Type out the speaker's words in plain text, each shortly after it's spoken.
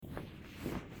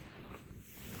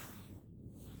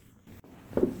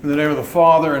In the name of the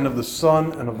Father, and of the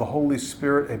Son, and of the Holy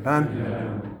Spirit, amen.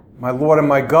 Amen. My Lord and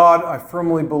my God, I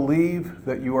firmly believe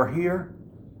that you are here,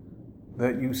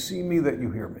 that you see me, that you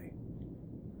hear me.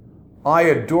 I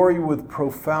adore you with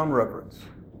profound reverence.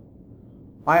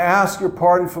 I ask your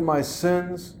pardon for my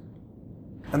sins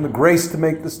and the grace to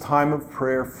make this time of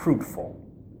prayer fruitful.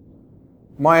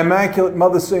 My Immaculate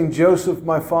Mother, Saint Joseph,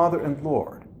 my Father and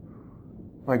Lord,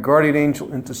 my guardian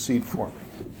angel, intercede for me.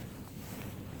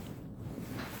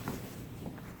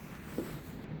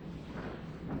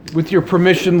 With your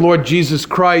permission, Lord Jesus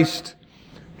Christ,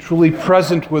 truly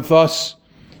present with us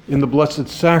in the Blessed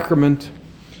Sacrament,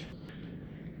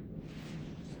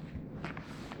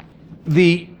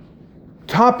 the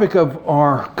topic of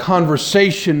our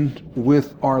conversation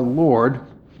with our Lord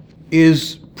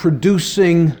is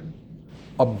producing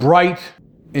a bright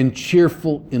and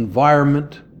cheerful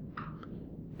environment.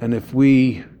 And if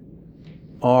we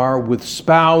are with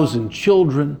spouse and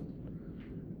children,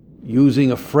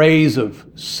 using a phrase of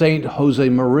Saint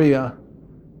Josemaria,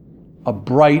 a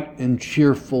bright and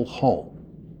cheerful home.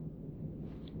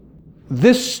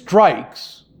 This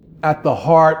strikes at the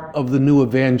heart of the new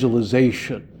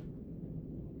evangelization.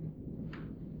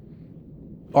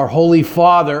 Our Holy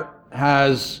Father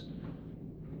has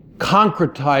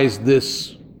concretized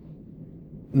this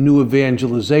new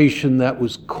evangelization that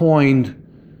was coined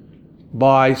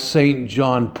by St.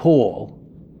 John Paul.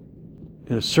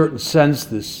 In a certain sense,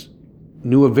 this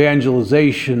new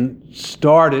evangelization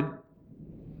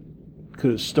could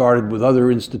have started with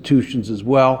other institutions as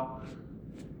well,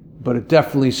 but it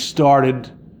definitely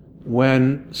started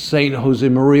when St.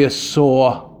 Josemaria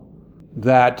saw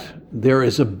that there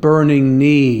is a burning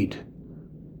need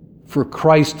for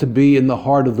Christ to be in the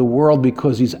heart of the world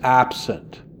because he's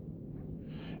absent.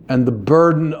 And the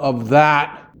burden of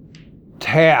that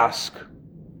task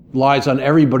lies on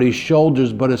everybody's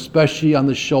shoulders, but especially on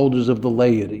the shoulders of the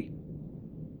laity.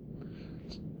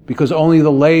 Because only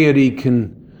the laity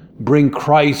can bring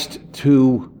Christ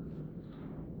to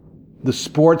the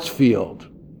sports field,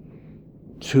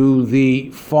 to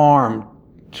the farm,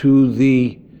 to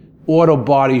the auto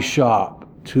body shop,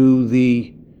 to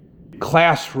the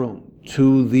classroom,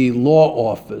 to the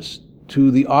law office,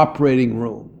 to the operating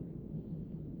room,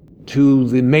 to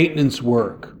the maintenance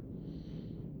work,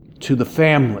 to the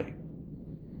family.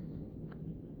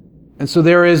 And so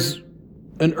there is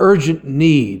an urgent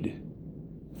need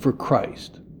for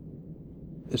Christ,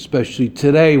 especially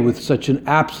today with such an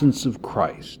absence of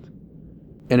Christ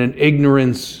and an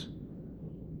ignorance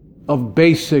of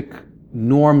basic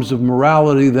norms of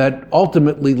morality that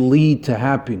ultimately lead to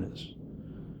happiness.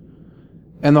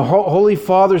 And the Holy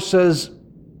Father says,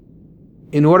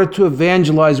 in order to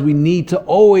evangelize, we need to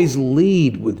always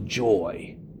lead with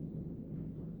joy,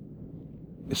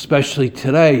 especially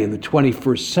today in the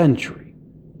 21st century.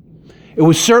 It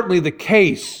was certainly the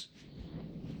case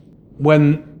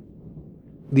when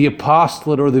the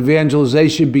apostolate or the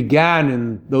evangelization began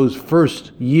in those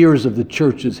first years of the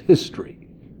church's history,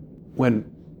 when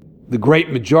the great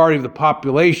majority of the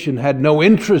population had no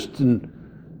interest in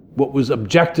what was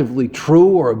objectively true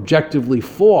or objectively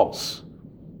false.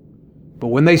 But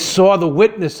when they saw the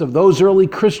witness of those early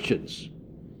Christians,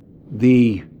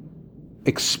 the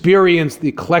experience,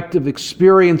 the collective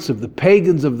experience of the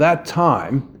pagans of that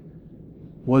time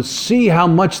was, see how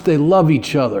much they love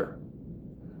each other.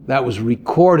 That was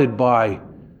recorded by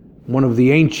one of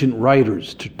the ancient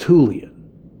writers, Tertullian.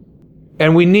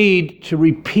 And we need to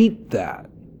repeat that.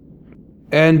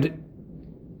 And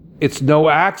it's no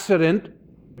accident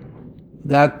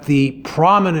that the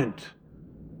prominent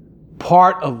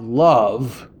part of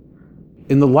love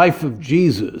in the life of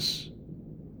Jesus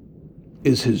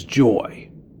is his joy.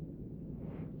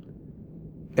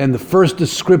 And the first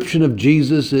description of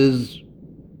Jesus is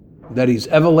that he's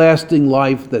everlasting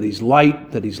life, that he's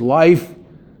light, that he's life.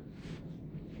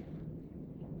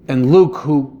 And Luke,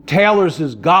 who tailors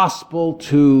his gospel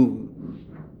to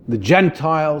the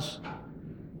Gentiles,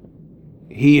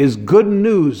 he is good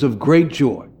news of great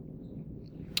joy.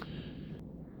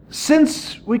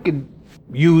 Since we could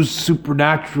use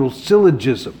supernatural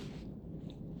syllogism,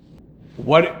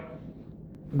 what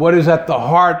is at the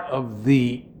heart of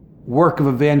the work of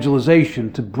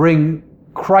evangelization? To bring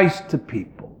Christ to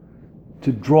people,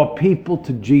 to draw people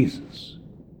to Jesus.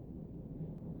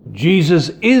 Jesus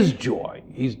is joy.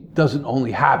 He doesn't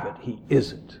only have it, he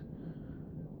is it.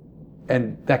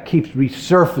 And that keeps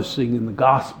resurfacing in the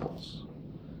Gospels.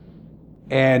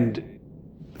 And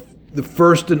the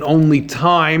first and only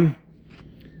time,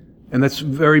 and that's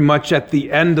very much at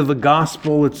the end of the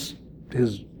Gospel, it's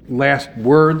his last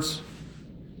words.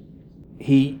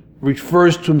 He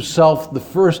refers to himself the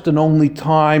first and only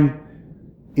time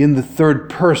in the third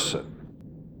person.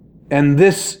 And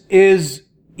this is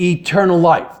eternal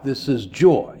life. This is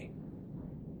joy.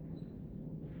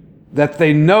 That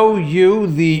they know you,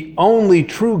 the only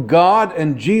true God,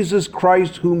 and Jesus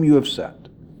Christ whom you have sent.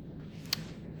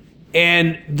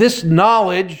 And this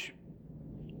knowledge,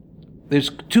 there's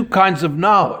two kinds of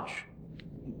knowledge.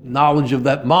 Knowledge of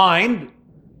that mind,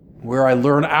 where I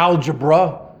learn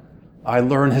algebra, I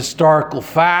learn historical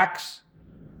facts,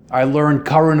 I learn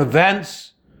current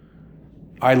events,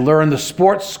 I learn the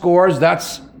sports scores.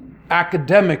 That's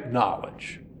academic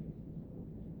knowledge.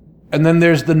 And then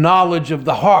there's the knowledge of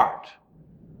the heart.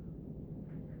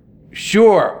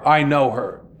 Sure, I know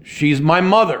her. She's my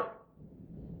mother.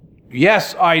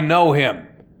 Yes, I know him.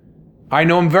 I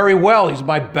know him very well. He's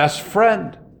my best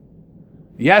friend.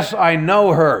 Yes, I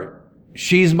know her.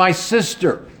 She's my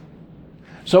sister.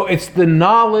 So it's the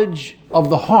knowledge of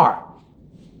the heart.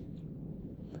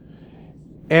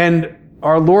 And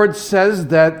our Lord says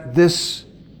that this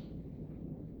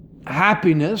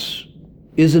happiness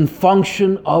is in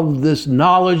function of this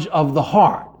knowledge of the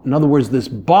heart. In other words, this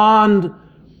bond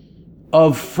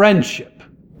of friendship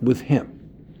with Him.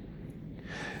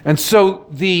 And so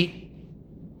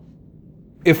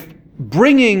if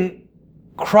bringing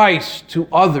Christ to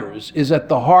others is at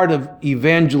the heart of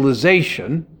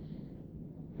evangelization,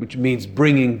 which means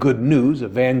bringing good news,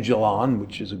 evangelon,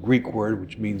 which is a Greek word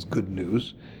which means good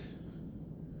news,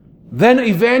 then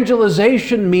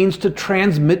evangelization means to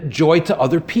transmit joy to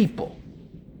other people.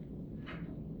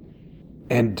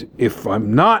 And if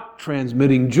I'm not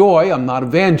transmitting joy, I'm not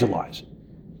evangelizing.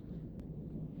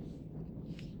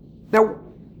 Now,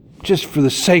 just for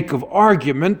the sake of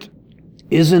argument,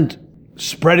 isn't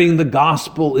spreading the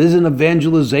gospel, isn't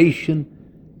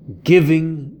evangelization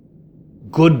giving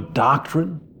good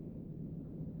doctrine?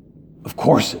 Of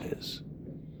course it is.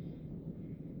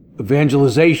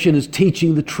 Evangelization is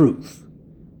teaching the truth.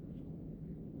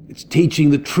 It's teaching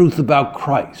the truth about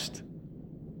Christ.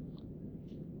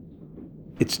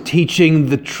 It's teaching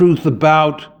the truth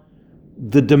about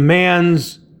the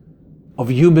demands of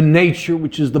human nature,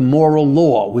 which is the moral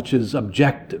law, which is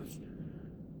objective.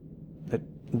 That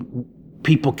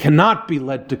people cannot be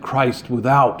led to Christ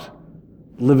without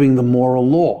living the moral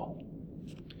law.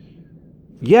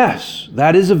 Yes,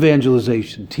 that is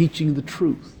evangelization, teaching the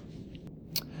truth.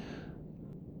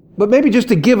 But maybe just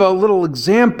to give a little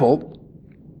example,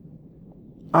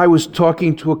 I was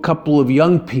talking to a couple of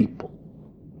young people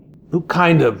who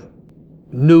kind of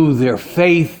knew their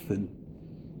faith and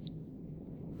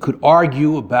could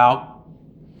argue about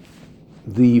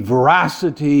the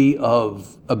veracity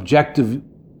of objective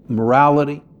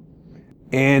morality.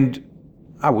 And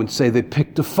I wouldn't say they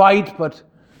picked a fight, but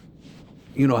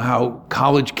you know how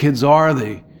college kids are.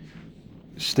 They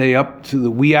stay up to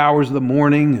the wee hours of the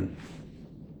morning and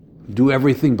do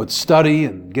everything but study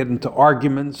and get into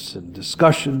arguments and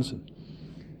discussions.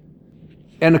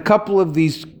 And a couple of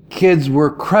these kids were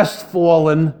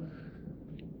crestfallen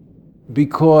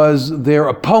because their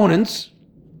opponents,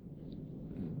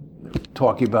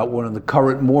 talking about one of the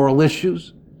current moral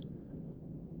issues,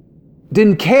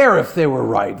 didn't care if they were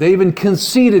right. They even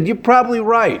conceded, you're probably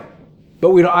right,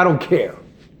 but I don't care.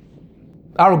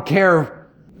 I don't care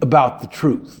about the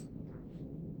truth.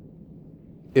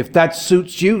 If that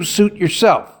suits you, suit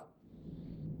yourself.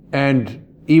 And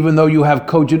even though you have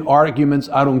cogent arguments,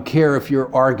 I don't care if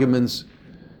your arguments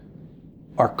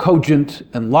are cogent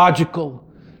and logical,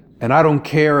 and I don't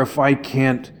care if I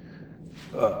can't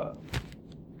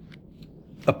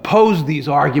oppose these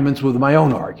arguments with my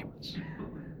own arguments.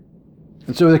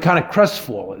 And so they're kind of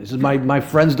crestfallen. He says, my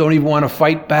friends don't even want to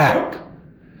fight back.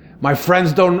 My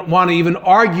friends don't want to even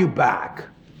argue back.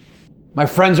 My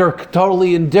friends are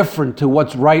totally indifferent to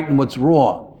what's right and what's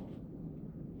wrong.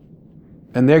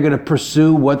 And they're going to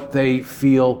pursue what they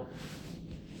feel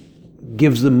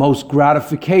gives the most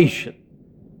gratification.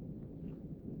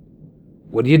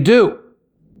 What do?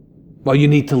 Well, you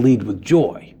need to lead with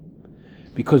joy.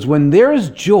 Because when there's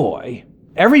joy,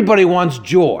 everybody wants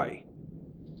joy.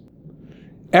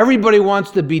 Everybody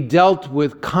wants to be dealt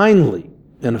with kindly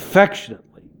and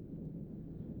affectionately.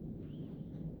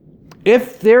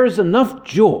 If there's enough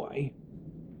joy,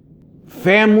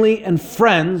 family and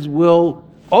friends will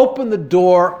open the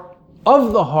door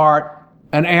of the heart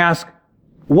and ask,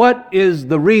 what is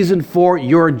the reason for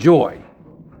your joy?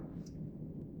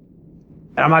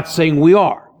 And I'm not saying we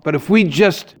are, but if we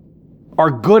just are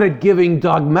good at giving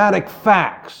dogmatic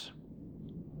facts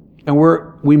and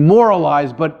we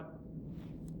moralize but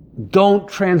don't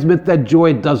transmit that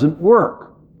joy, it doesn't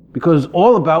work, because it's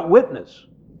all about witness.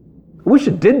 I wish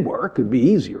it did work, it'd be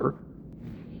easier,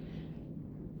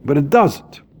 but it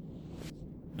doesn't.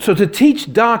 So to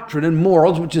teach doctrine and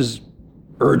morals, which is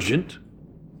urgent,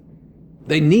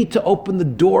 they need to open the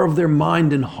door of their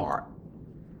mind and heart.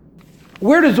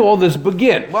 Where does all this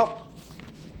begin? Well,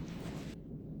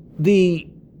 the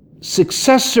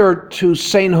successor to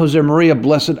Saint Josemaria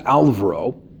Blessed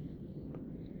Alvaro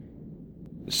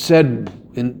said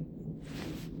in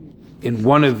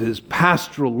one of his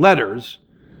pastoral letters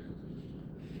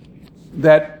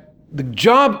that the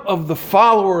job of the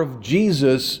follower of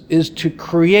Jesus is to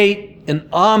create an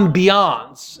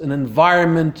ambiance, an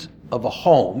environment of a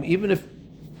home, even if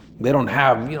they don't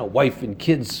have, wife and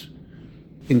kids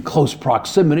in close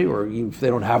proximity, or even if they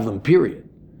don't have them, period.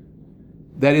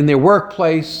 That in their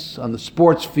workplace, on the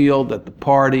sports field, at the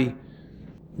party,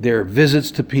 their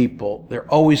visits to people, they're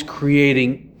always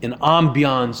creating an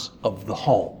ambiance of the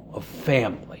home, of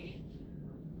family.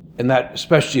 And that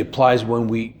especially applies when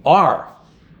we are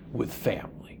with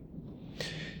family.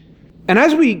 And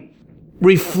as we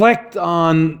reflect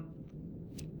on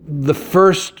the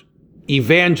first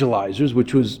evangelizers,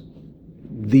 which was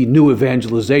the new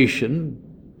evangelization,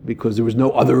 because there was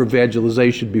no other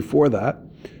evangelization before that,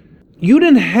 you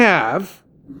didn't have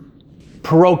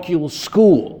parochial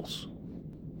schools.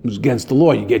 It was against the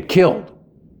law. You get killed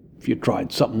if you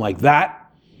tried something like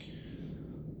that.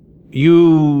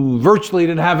 You virtually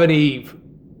didn't have any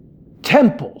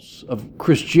temples of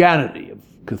Christianity, of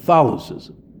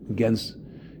Catholicism. It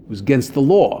was against the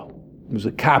law. It was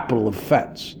a capital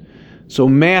offense. So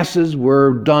masses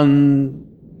were done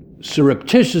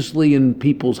surreptitiously in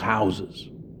people's houses,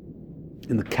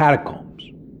 in the catacombs.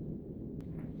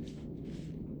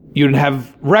 You didn't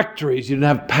have rectories, you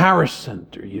didn't have parish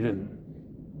center, you didn't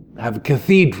have a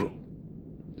cathedral.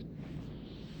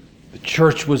 The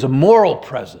church was a moral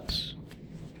presence.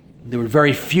 There were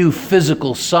very few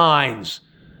physical signs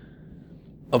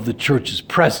of the church's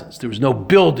presence. There was no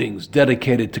buildings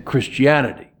dedicated to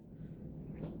Christianity.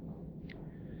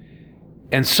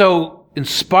 And so,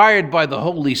 inspired by the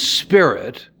Holy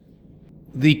Spirit,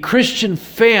 the Christian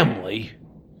family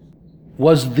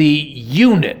was the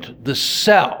unit, the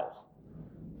cell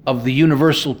of the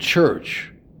universal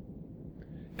church.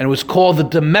 And it was called the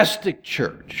domestic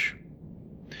church.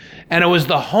 And it was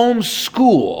the home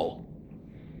school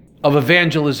of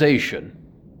evangelization.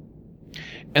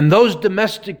 And those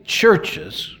domestic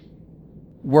churches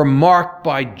were marked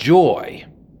by joy.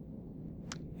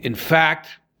 In fact,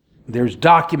 there's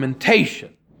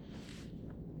documentation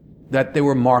that they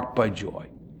were marked by joy.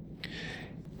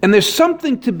 And there's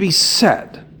something to be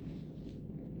said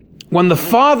when the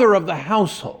father of the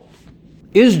household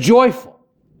is joyful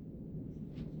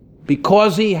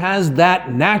because he has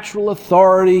that natural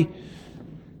authority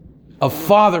of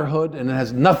fatherhood, and it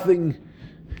has nothing,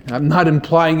 I'm not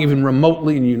implying even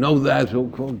remotely, and you know that,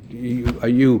 are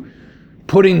you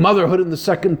putting motherhood in the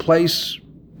second place?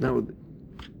 No,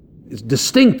 it's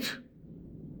distinct.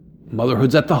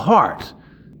 Motherhood's at the heart.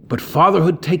 But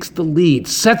fatherhood takes the lead,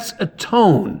 sets a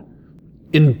tone,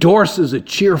 endorses a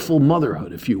cheerful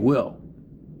motherhood, if you will.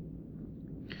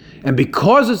 And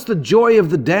because it's the joy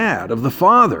of the dad, of the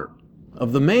father,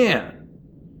 of the man,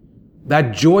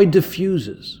 that joy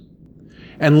diffuses.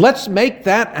 And let's make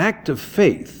that act of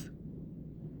faith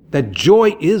that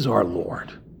joy is our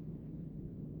Lord.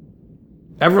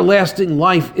 Everlasting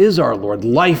life is our Lord.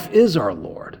 Life is our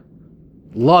Lord.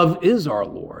 Love is our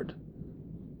Lord.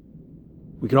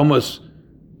 We could almost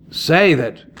say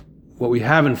that what we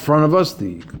have in front of us,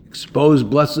 the exposed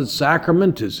Blessed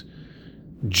Sacrament, is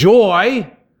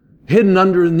joy hidden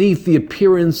underneath the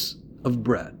appearance of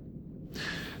bread.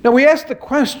 Now we ask the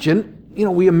question,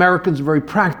 we Americans are very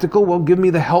practical. Well, give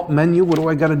me the help menu. What do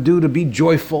I got to do to be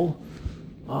joyful?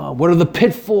 What are the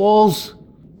pitfalls?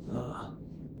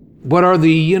 What are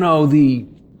the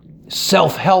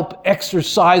self-help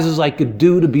exercises I could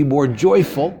do to be more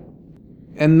joyful?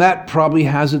 And that probably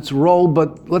has its role,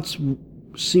 but let's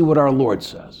see what our Lord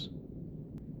says.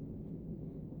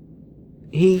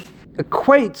 He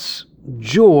equates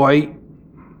joy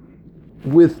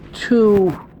with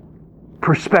two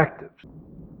perspectives.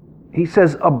 He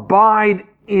says, abide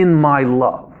in my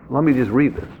love. Let me just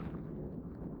read this.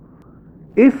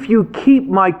 If you keep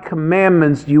my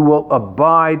commandments, you will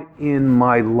abide in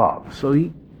my love.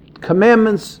 So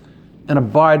commandments and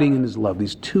abiding in his love,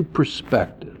 these two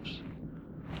perspectives.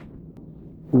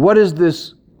 What is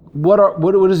this? What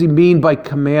does he mean by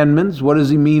commandments? What does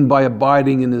he mean by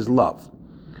abiding in his love?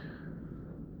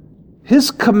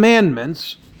 His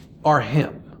commandments are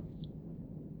him.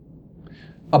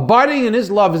 Abiding in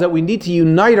his love is that we need to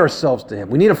unite ourselves to him.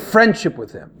 We need a friendship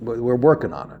with him. We're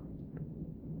working on it.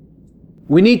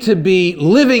 We need to be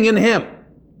living in him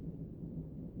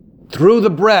through the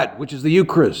bread, which is the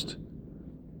Eucharist,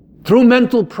 through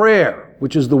mental prayer,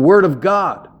 which is the Word of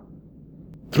God,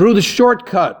 through the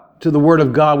shortcut to the Word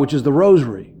of God, which is the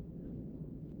rosary,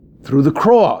 through the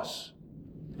cross,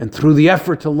 and through the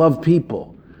effort to love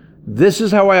people. This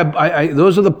is how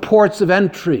those are the ports of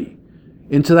entry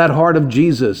into that heart of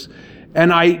Jesus.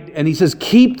 And he says,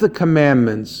 keep the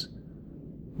commandments,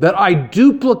 that I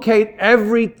duplicate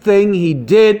everything he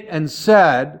did and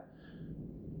said,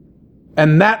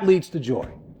 and that leads to joy.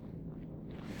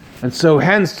 And so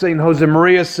hence St.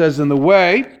 Josemaria says in the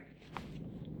way,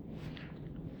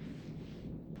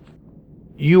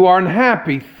 you are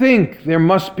unhappy, think there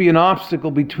must be an obstacle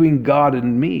between God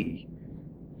and me.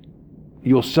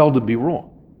 You'll seldom be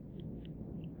wrong.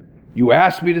 You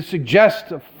ask me to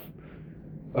suggest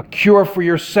a cure for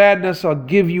your sadness. I'll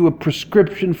give you a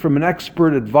prescription from an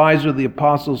expert advisor, the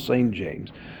Apostle St. James.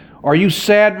 Are you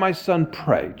sad, my son?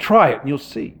 Pray. Try it and you'll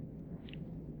see.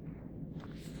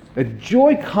 That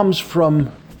joy comes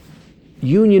from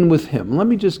union with him. Let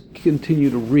me just continue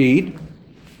to read.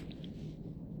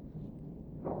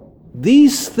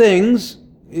 These things,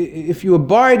 if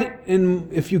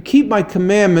you keep my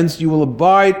commandments, you will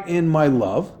abide in my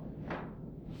love,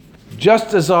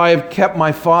 just as I have kept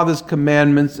my Father's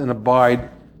commandments and abide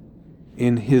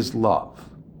in his love.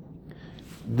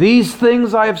 These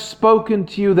things I have spoken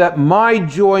to you, that my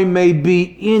joy may be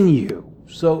in you.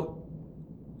 So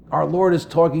our Lord is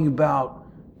talking about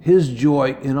his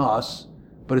joy in us,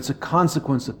 but it's a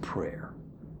consequence of prayer.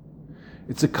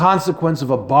 It's a consequence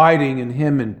of abiding in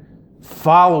him and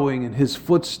following in his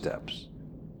footsteps.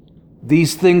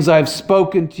 These things I have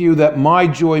spoken to you, that my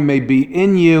joy may be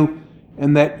in you,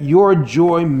 and that your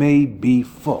joy may be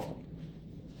full.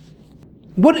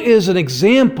 What is an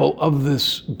example of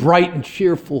this bright and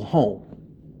cheerful home?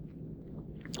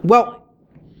 Well,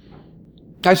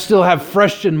 I still have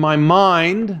fresh in my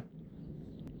mind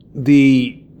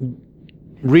the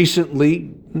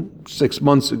recently, 6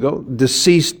 months ago,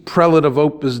 deceased prelate of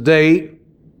Opus Dei,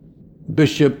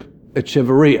 Bishop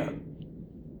Echeverria,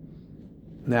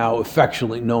 now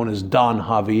affectionately known as Don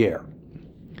Javier.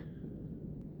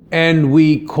 And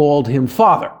we called him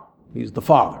Father. He's the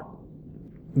Father.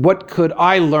 What could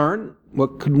I learn?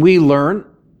 What could we learn?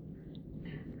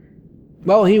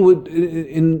 Well, he would,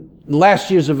 in the last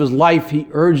years of his life, he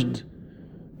urged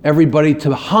everybody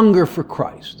to hunger for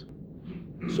Christ.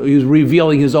 So he was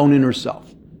revealing his own inner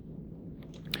self.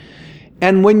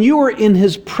 And when you were in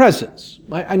his presence,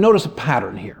 I notice a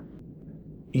pattern here.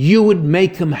 You would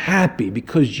make him happy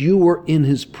because you were in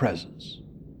his presence.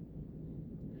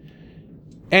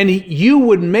 And you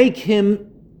would make him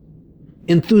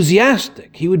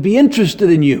enthusiastic. He would be interested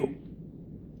in you.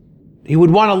 He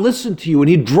would want to listen to you, and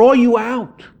he'd draw you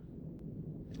out.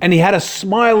 And he had a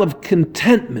smile of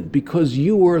contentment because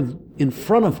you were in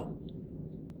front of him.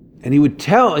 And he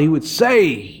would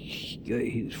say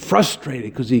he's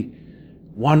frustrated because he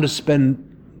wanted to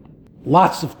spend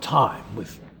lots of time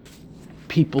with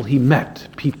people he met,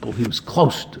 people he was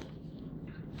close to.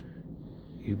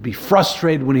 He'd be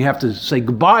frustrated when he'd have to say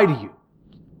goodbye to you.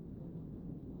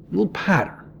 A little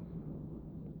pattern.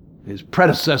 His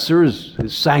predecessors,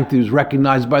 his sanctity was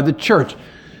recognized by the church.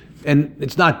 And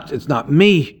it's not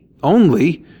me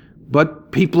only,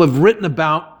 but people have written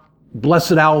about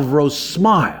Blessed Alvaro's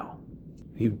smile.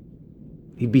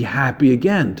 He'd be happy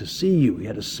again to see you. He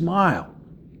had a smile.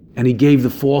 And he gave the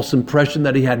false impression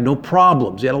that he had no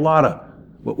problems. He had a lot of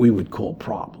what we would call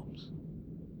problems.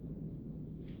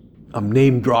 I'm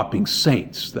name-dropping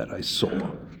saints that I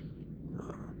saw.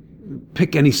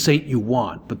 Pick any saint you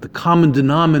want, but the common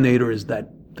denominator is that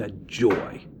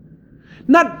joy.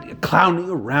 Not clowning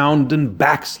around and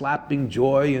backslapping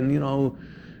joy and,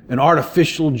 an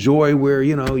artificial joy where,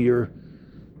 you're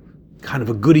kind of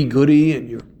a goody-goody and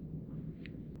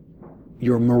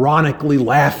you're moronically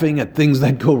laughing at things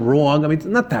that go wrong. I mean, it's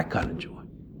not that kind of joy.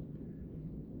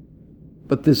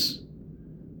 But this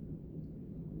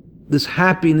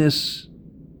happiness,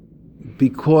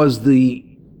 because the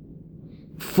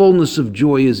fullness of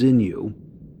joy is in you,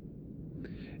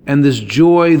 and this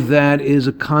joy that is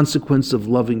a consequence of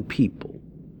loving people.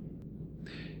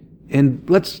 And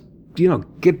let's,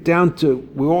 get down to,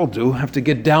 we all do, have to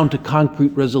get down to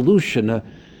concrete resolution.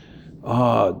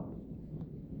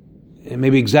 And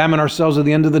maybe examine ourselves at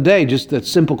the end of the day. Just that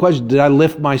simple question, did I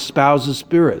lift my spouse's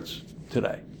spirits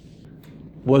today?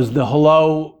 Was the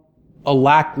hello a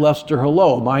lackluster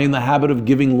hello? Am I in the habit of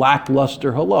giving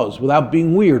lackluster hellos without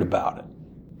being weird about it,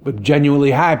 but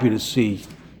genuinely happy to see,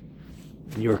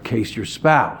 in your case, your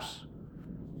spouse?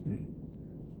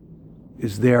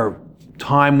 Is there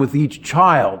time with each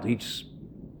child, each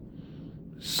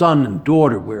son and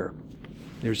daughter, where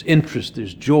there's interest,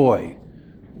 there's joy,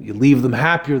 You leave them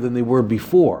happier than they were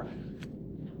before.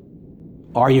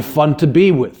 Are you fun to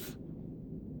be with?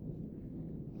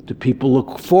 Do people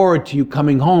look forward to you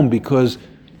coming home because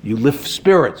you lift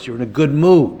spirits, you're in a good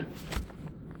mood,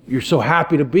 you're so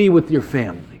happy to be with your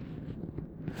family?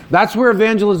 That's where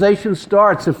evangelization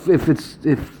starts.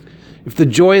 If the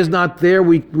joy is not there,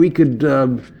 we could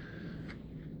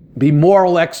be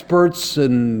moral experts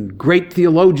and great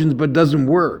theologians, but it doesn't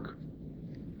work.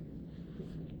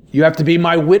 You have to be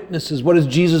my witnesses. What does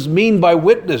Jesus mean by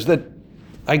witness? That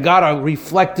I gotta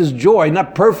reflect his joy,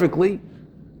 not perfectly.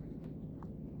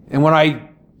 And when I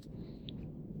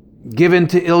give in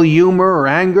to ill humor or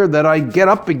anger, that I get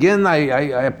up again, I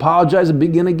apologize and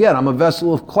begin again. I'm a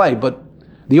vessel of clay, but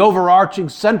the overarching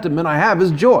sentiment I have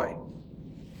is joy.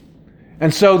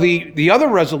 And so the other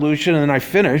resolution, and then I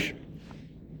finish,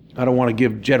 I don't want to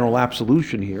give general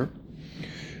absolution here,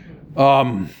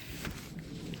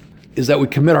 is that we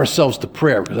commit ourselves to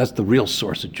prayer, because that's the real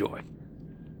source of joy.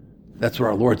 That's what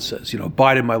our Lord says,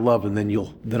 abide in my love, and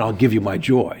then I'll give you my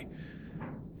joy.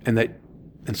 And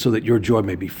so that your joy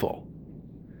may be full.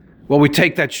 Well, we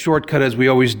take that shortcut, as we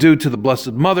always do, to the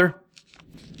Blessed Mother.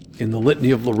 In the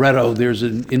Litany of Loretto, there's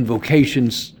an invocation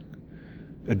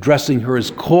addressing her as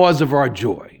cause of our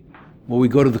joy. Well, we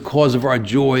go to the cause of our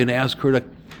joy and ask her to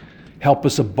help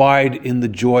us abide in the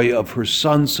joy of her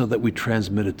Son so that we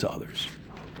transmit it to others.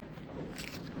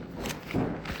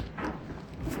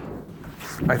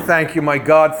 I thank you, my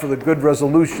God, for the good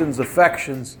resolutions,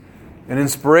 affections, and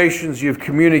inspirations you've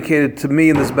communicated to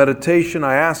me in this meditation.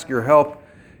 I ask your help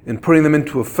in putting them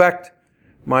into effect.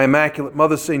 My Immaculate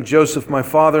Mother, St. Joseph, my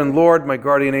Father and Lord, my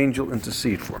guardian angel,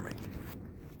 intercede for me.